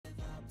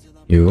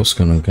Yo, what's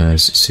going on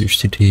guys, it's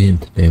UGC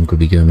and today I'm going to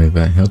be going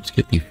over how to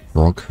get the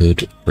Frog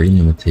Hood free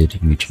limited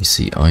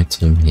UGC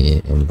item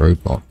here in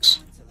Roblox.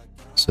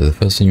 So the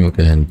first thing you'll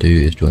go ahead and do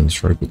is join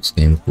this Roblox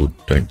game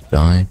called Don't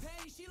Die.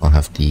 I'll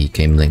have the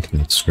game link in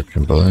the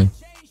description below.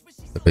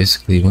 But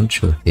basically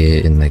once you're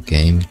here in the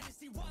game,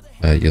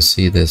 you'll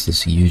see there's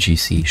this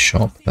UGC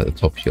shop at the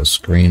top of your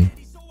screen.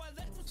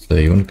 So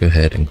you want to go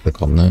ahead and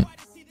click on that.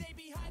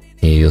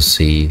 Here you'll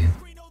see,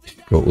 if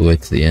you go all the way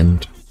to the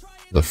end,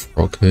 the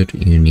Frog Hood,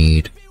 you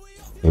need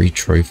 3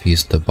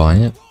 trophies to buy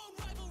it,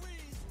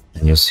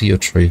 and you'll see your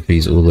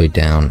trophies all the way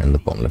down in the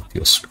bottom left of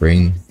your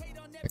screen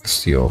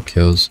next to your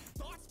kills.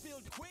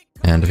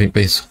 And I think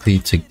basically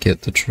to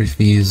get the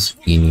trophies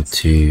you need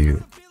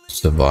to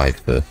survive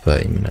for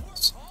 30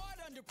 minutes,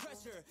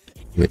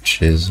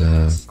 which is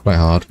quite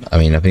hard. I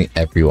mean, I think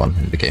everyone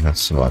in the game has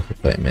to survive for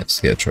 30 minutes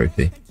to get a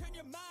trophy,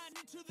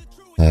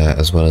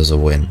 as well as a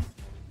win.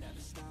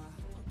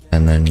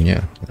 And then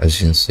yeah,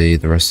 as you can see,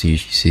 the rest of the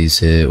UGCs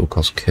here will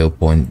cost kill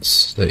points,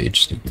 so you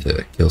just need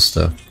to kill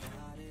stuff.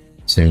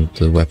 Same with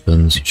the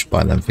weapons, you should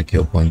buy them for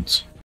kill points.